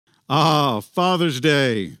Ah, Father's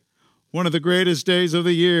Day, one of the greatest days of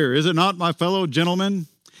the year. Is it not, my fellow gentlemen?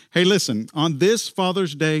 Hey, listen, on this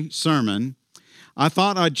Father's Day sermon, I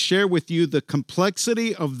thought I'd share with you the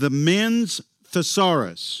complexity of the men's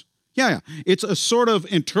thesaurus. Yeah, it's a sort of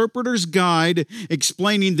interpreter's guide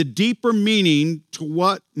explaining the deeper meaning to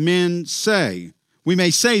what men say. We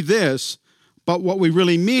may say this, but what we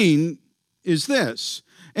really mean is this.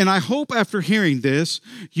 And I hope after hearing this,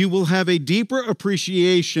 you will have a deeper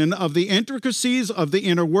appreciation of the intricacies of the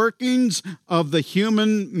inner workings of the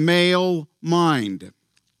human male mind.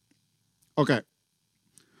 Okay.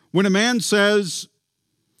 When a man says,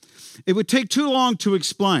 it would take too long to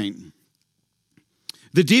explain,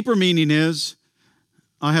 the deeper meaning is,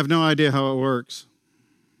 I have no idea how it works.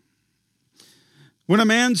 When a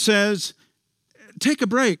man says, take a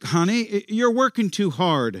break, honey, you're working too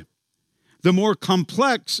hard, the more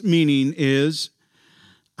complex meaning is,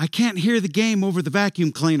 I can't hear the game over the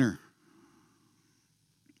vacuum cleaner.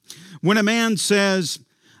 When a man says,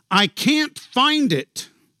 I can't find it,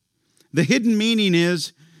 the hidden meaning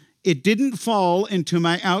is, it didn't fall into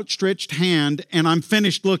my outstretched hand and I'm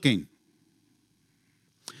finished looking.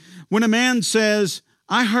 When a man says,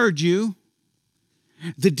 I heard you,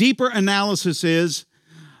 the deeper analysis is,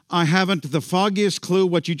 I haven't the foggiest clue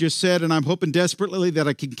what you just said, and I'm hoping desperately that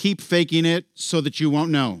I can keep faking it so that you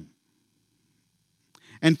won't know.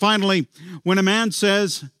 And finally, when a man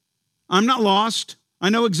says, I'm not lost, I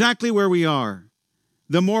know exactly where we are,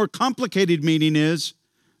 the more complicated meaning is,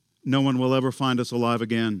 no one will ever find us alive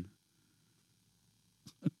again.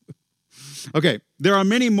 Okay, there are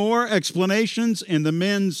many more explanations in the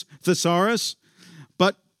men's thesaurus,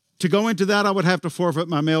 but to go into that, I would have to forfeit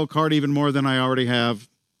my mail card even more than I already have.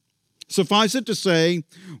 Suffice it to say,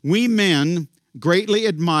 we men greatly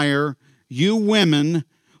admire you women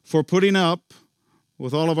for putting up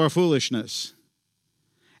with all of our foolishness.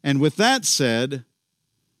 And with that said,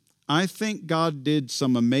 I think God did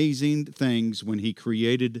some amazing things when He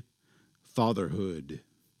created fatherhood.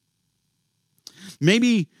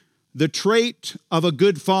 Maybe the trait of a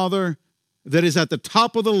good father that is at the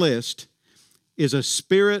top of the list is a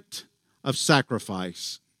spirit of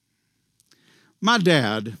sacrifice. My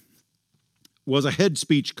dad was a head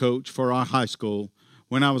speech coach for our high school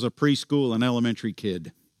when I was a preschool and elementary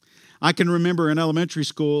kid. I can remember in elementary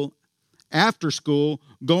school, after school,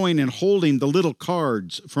 going and holding the little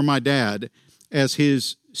cards for my dad as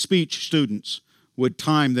his speech students would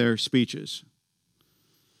time their speeches.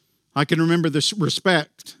 I can remember the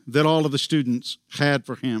respect that all of the students had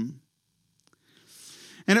for him.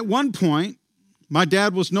 And at one point, my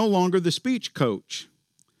dad was no longer the speech coach.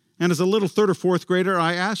 And as a little third or fourth grader,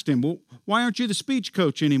 I asked him, well, why aren't you the speech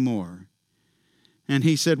coach anymore? And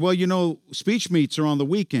he said, well, you know, speech meets are on the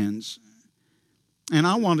weekends, and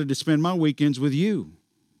I wanted to spend my weekends with you.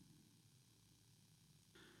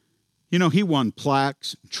 You know, he won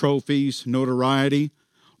plaques, trophies, notoriety,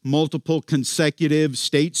 multiple consecutive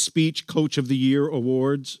state speech coach of the year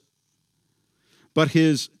awards. But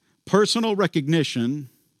his personal recognition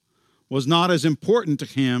was not as important to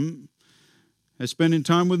him as spending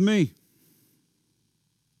time with me.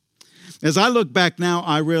 As I look back now,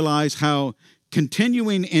 I realize how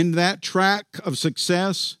continuing in that track of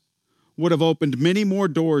success would have opened many more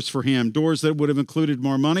doors for him, doors that would have included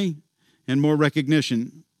more money and more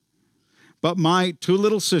recognition. But my two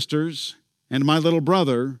little sisters and my little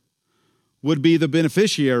brother would be the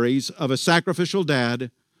beneficiaries of a sacrificial dad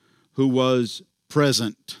who was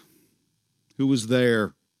present, who was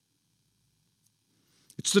there.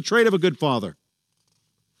 It's the trait of a good father.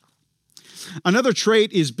 Another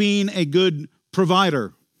trait is being a good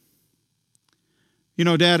provider. You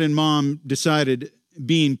know, Dad and Mom decided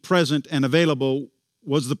being present and available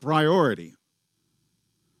was the priority.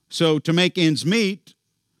 So to make ends meet,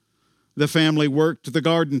 the family worked the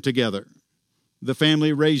garden together. The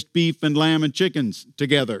family raised beef and lamb and chickens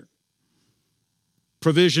together.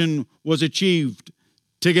 Provision was achieved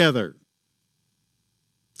together.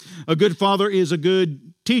 A good father is a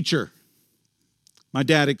good teacher. My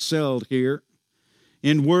dad excelled here.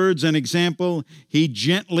 In words and example, he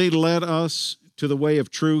gently led us to the way of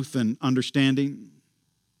truth and understanding.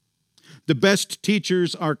 The best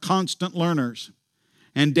teachers are constant learners,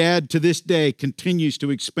 and Dad to this day continues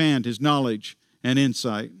to expand his knowledge and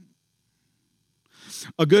insight.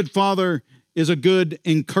 A good father is a good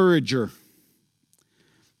encourager.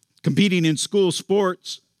 Competing in school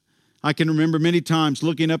sports, I can remember many times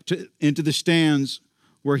looking up into the stands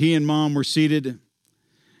where he and Mom were seated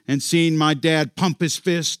and seeing my dad pump his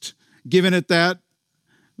fist, giving it that.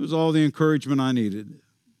 It was all the encouragement I needed.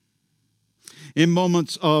 In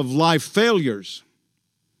moments of life failures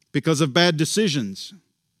because of bad decisions,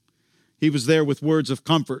 He was there with words of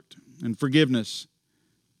comfort and forgiveness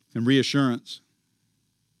and reassurance.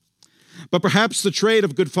 But perhaps the trait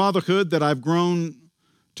of good fatherhood that I've grown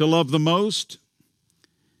to love the most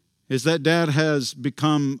is that Dad has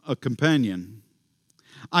become a companion.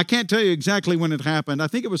 I can't tell you exactly when it happened. I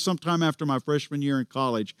think it was sometime after my freshman year in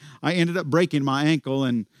college. I ended up breaking my ankle,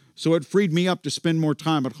 and so it freed me up to spend more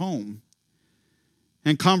time at home.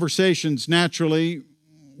 And conversations naturally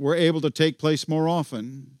were able to take place more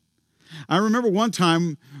often. I remember one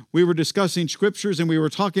time we were discussing scriptures and we were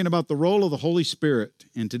talking about the role of the Holy Spirit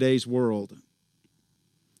in today's world.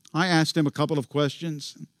 I asked him a couple of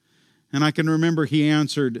questions, and I can remember he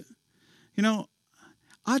answered,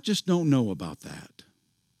 I just don't know about that.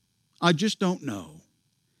 I just don't know.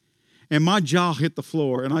 And my jaw hit the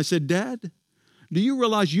floor, and I said, Dad, do you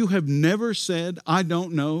realize you have never said, I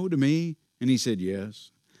don't know to me? And he said, yes.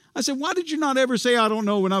 I said, why did you not ever say, I don't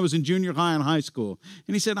know, when I was in junior high and high school?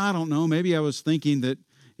 And he said, I don't know. Maybe I was thinking that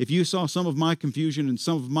if you saw some of my confusion and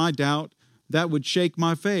some of my doubt, that would shake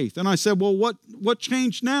my faith. And I said, well, what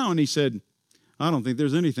changed now? And he said, I don't think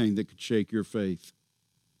there's anything that could shake your faith.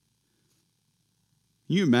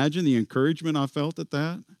 Can you imagine the encouragement I felt at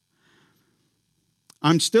that?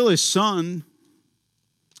 I'm still his son.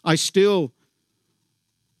 I still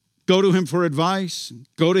go to him for advice,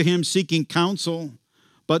 go to him seeking counsel,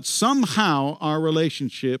 but somehow our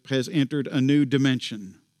relationship has entered a new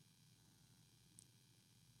dimension.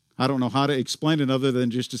 I don't know how to explain it other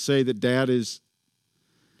than just to say that Dad is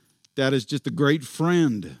just a great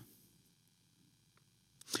friend.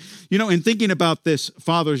 In thinking about this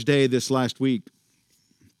Father's Day this last week,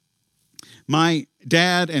 my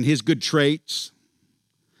dad and his good traits,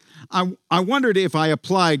 I wondered if I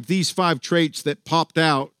applied these 5 traits that popped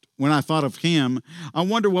out when I thought of him. I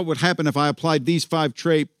wonder what would happen if I applied these 5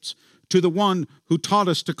 traits to the one who taught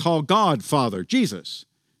us to call God Father, Jesus.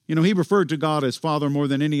 He referred to God as Father more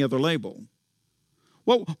than any other label.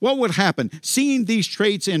 What would happen? Seeing these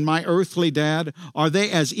traits in my earthly dad, are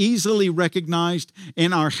they as easily recognized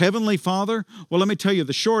in our Heavenly Father? Well, let me tell you,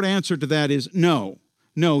 the short answer to that is no.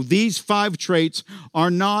 No, these 5 traits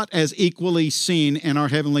are not as equally seen in our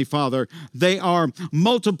Heavenly Father. They are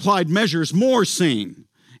multiplied measures more seen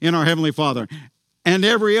in our Heavenly Father and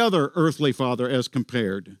every other earthly father as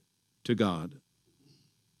compared to God.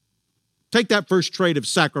 Take that first trait of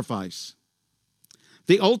sacrifice.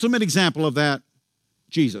 The ultimate example of that,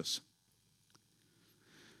 Jesus,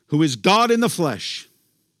 who is God in the flesh,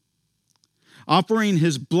 offering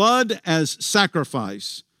his blood as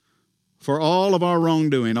sacrifice for all of our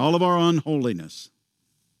wrongdoing, all of our unholiness.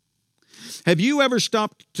 Have you ever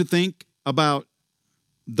stopped to think about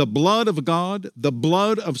the blood of God, the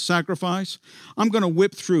blood of sacrifice? I'm going to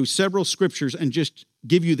whip through several scriptures and just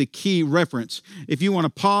give you the key reference. If you want to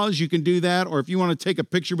pause, you can do that, or if you want to take a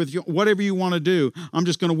picture with you, whatever you want to do, I'm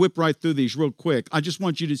just going to whip right through these real quick. I just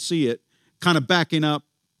want you to see it kind of backing up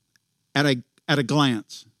at a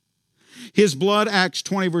glance. His blood, Acts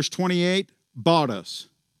 20, verse 28, bought us.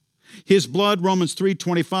 His blood, Romans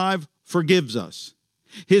 3:25, forgives us.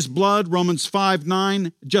 His blood, Romans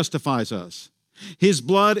 5:9, justifies us. His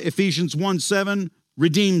blood, Ephesians 1:7,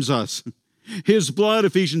 redeems us. His blood,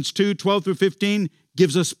 Ephesians 2:12 through 15,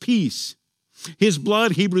 gives us peace. His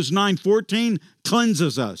blood, Hebrews 9:14,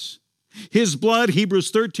 cleanses us. His blood, Hebrews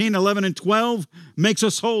 13:11 and 12, makes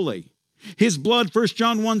us holy. His blood, 1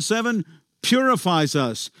 John 1:7, purifies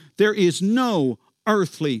us. There is no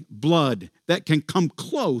earthly blood that can come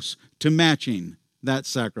close to matching that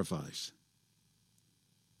sacrifice.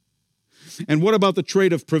 And what about the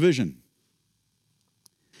trait of provision?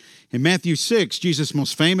 In Matthew 6, Jesus'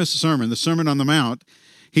 most famous sermon, the Sermon on the Mount,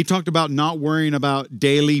 he talked about not worrying about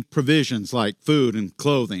daily provisions like food and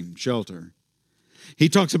clothing, shelter. He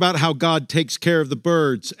talks about how God takes care of the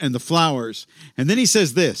birds and the flowers. And then he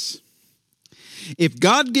says this, if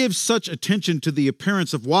God gives such attention to the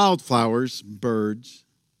appearance of wildflowers, birds,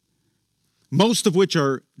 most of which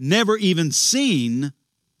are never even seen,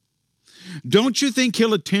 don't you think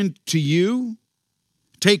he'll attend to you,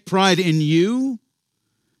 take pride in you,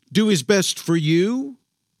 do his best for you?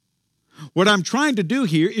 What I'm trying to do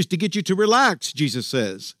here is to get you to relax, Jesus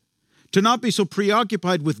says, to not be so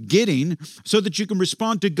preoccupied with getting so that you can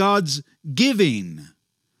respond to God's giving.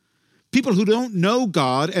 People who don't know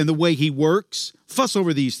God and the way he works fuss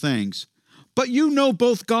over these things, but you know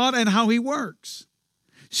both God and how he works.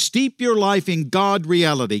 Steep your life in God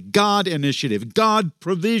reality, God initiative, God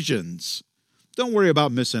provisions. Don't worry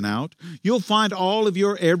about missing out. You'll find all of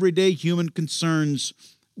your everyday human concerns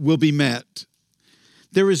will be met.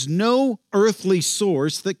 There is no earthly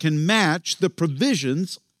source that can match the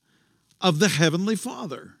provisions of the Heavenly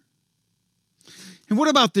Father. And what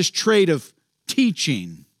about this trait of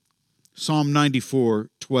teaching? Psalm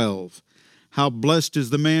 94:12. How blessed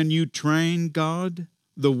is the man you train, God,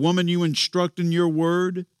 the woman you instruct in your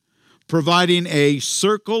word, providing a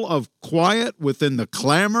circle of quiet within the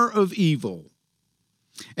clamor of evil.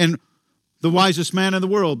 And the wisest man in the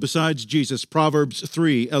world besides Jesus, Proverbs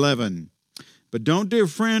 3:11. But don't, dear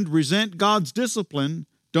friend, resent God's discipline.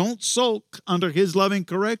 Don't sulk under his loving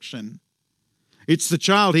correction. It's the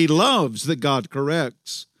child he loves that God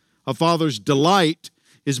corrects. A father's delight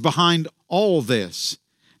is behind all this.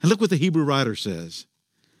 And look what the Hebrew writer says.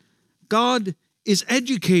 God is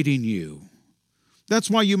educating you. That's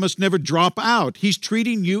why you must never drop out. He's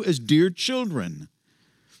treating you as dear children.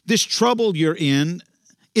 This trouble you're in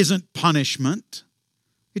isn't punishment.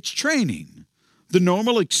 It's training. The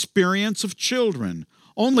normal experience of children.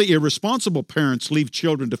 Only irresponsible parents leave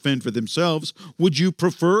children to fend for themselves. Would you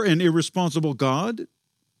prefer an irresponsible God?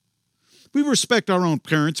 We respect our own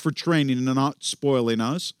parents for training and not spoiling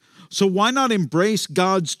us. So why not embrace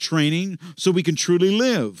God's training so we can truly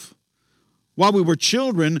live? While we were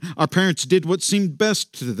children, our parents did what seemed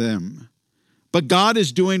best to them. But God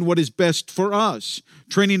is doing what is best for us,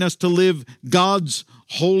 training us to live God's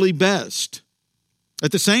holy best.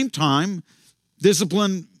 At the same time,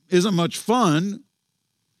 discipline isn't much fun.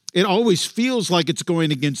 It always feels like it's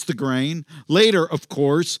going against the grain. Later, of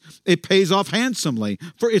course, it pays off handsomely,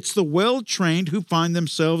 for it's the well-trained who find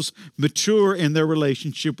themselves mature in their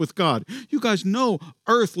relationship with God. You guys know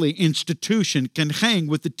earthly institution can hang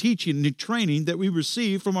with the teaching and training that we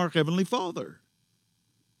receive from our Heavenly Father.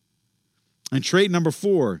 And trait number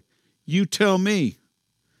 4, you tell me.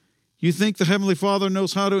 You think the Heavenly Father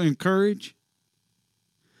knows how to encourage?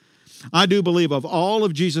 I do believe of all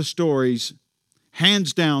of Jesus' stories,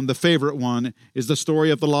 hands down, the favorite one is the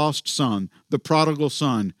story of the lost son, the prodigal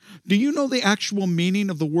son. Do you know the actual meaning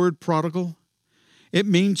of the word prodigal? It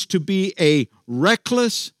means to be a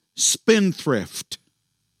reckless spendthrift.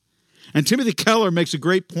 And Timothy Keller makes a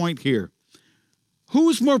great point here.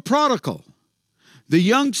 Who's more prodigal? The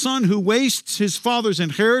young son who wastes his father's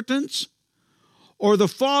inheritance, or the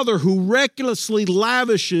father who recklessly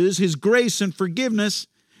lavishes his grace and forgiveness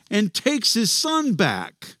and takes his son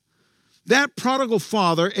back? That prodigal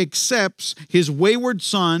father accepts his wayward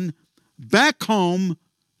son back home,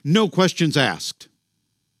 no questions asked.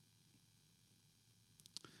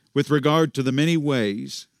 With regard to the many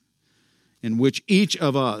ways in which each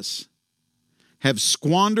of us have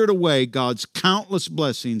squandered away God's countless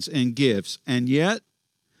blessings and gifts, and yet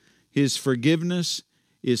his forgiveness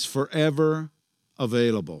is forever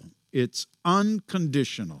available. It's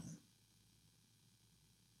unconditional.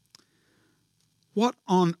 What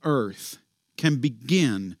on earth can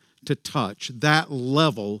begin to touch that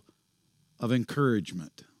level of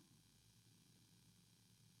encouragement?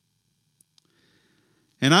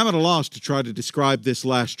 And I'm at a loss to try to describe this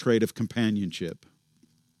last trait of companionship.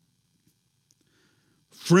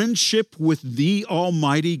 Friendship with the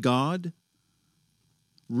Almighty God?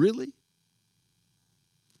 Really?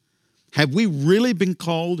 Have we really been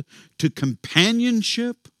called to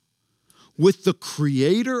companionship with the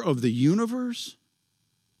Creator of the universe?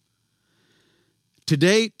 To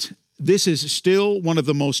date, this is still one of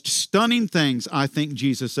the most stunning things I think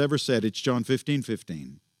Jesus ever said. It's John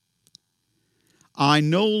 15:15. I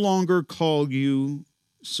no longer call you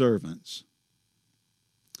servants,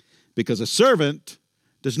 because a servant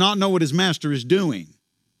does not know what his master is doing.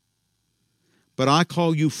 But I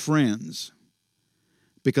call you friends,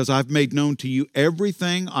 because I've made known to you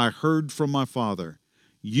everything I heard from my Father.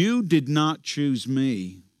 You did not choose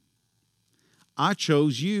me. I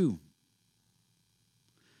chose you.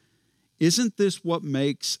 Isn't this what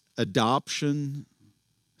makes adoption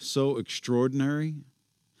so extraordinary?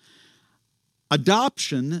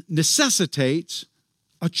 Adoption necessitates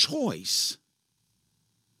a choice.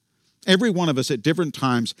 Every one of us at different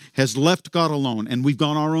times has left God alone, and we've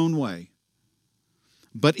gone our own way.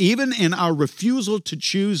 But even in our refusal to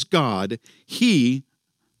choose God, He,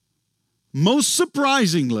 most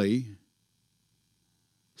surprisingly,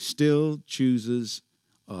 still chooses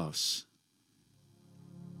us.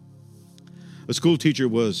 A school teacher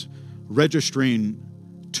was registering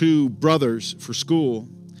 2 brothers for school.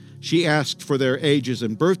 She asked for their ages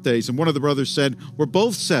and birthdays, and one of the brothers said, "We're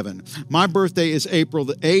both 7. My birthday is April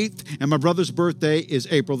the 8th, and my brother's birthday is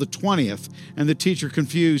April the 20th. And the teacher,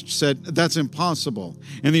 confused, said, "That's impossible."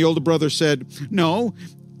 And the older brother said, "No,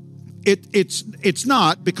 it's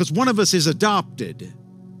not, because one of us is adopted."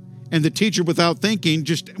 And the teacher, without thinking,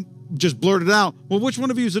 just blurted out, "Well, which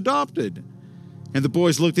one of you is adopted?" And the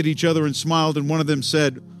boys looked at each other and smiled, and one of them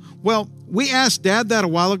said, "Well, we asked Dad that a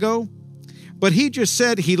while ago, but he just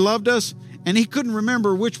said he loved us and he couldn't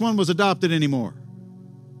remember which one was adopted anymore.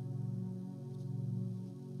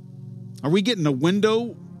 Are we getting a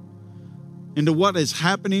window into what is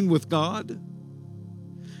happening with God?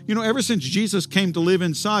 You know, ever since Jesus came to live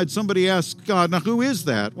inside, somebody asked God, now who is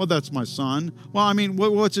that? Well, that's my son. Well, I mean,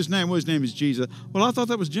 what's his name? Well, his name is Jesus. Well, I thought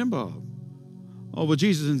that was Jim Bob. Oh, well,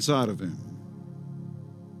 Jesus is inside of him.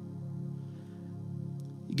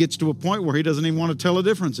 He gets to a point where he doesn't even want to tell a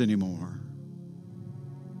difference anymore.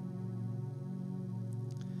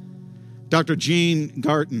 Dr. Gene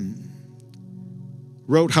Garton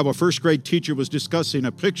wrote how a first grade teacher was discussing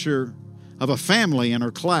a picture of a family in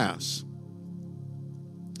her class.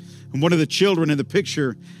 And one of the children in the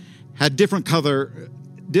picture had different color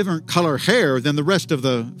hair than the rest of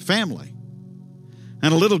the family.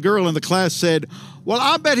 And a little girl in the class said, well,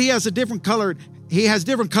 I bet he has different color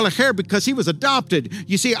hair because he was adopted.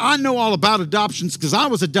 You see, I know all about adoptions because I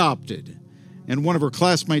was adopted. And one of her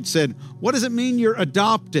classmates said, what does it mean you're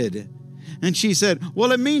adopted? And she said,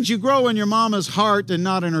 well, it means you grow in your mama's heart and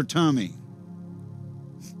not in her tummy.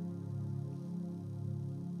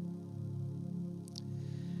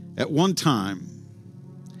 At one time,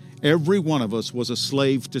 every one of us was a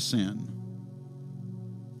slave to sin.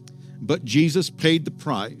 But Jesus paid the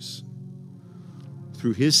price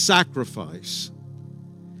through his sacrifice.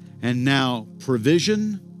 And now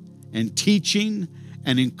provision and teaching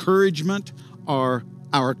and encouragement are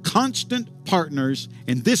our constant partners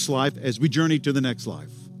in this life as we journey to the next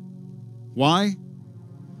life. Why?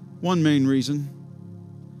 One main reason,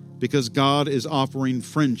 because God is offering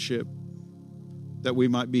friendship that we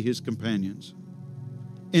might be his companions,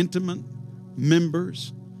 intimate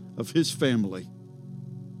members of his family.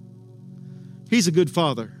 He's a good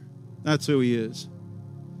father. That's who he is.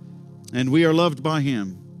 And we are loved by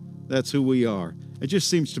him. That's who we are. It just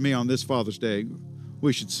seems to me on this Father's Day,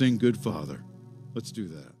 we should sing Good Father. Let's do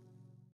that.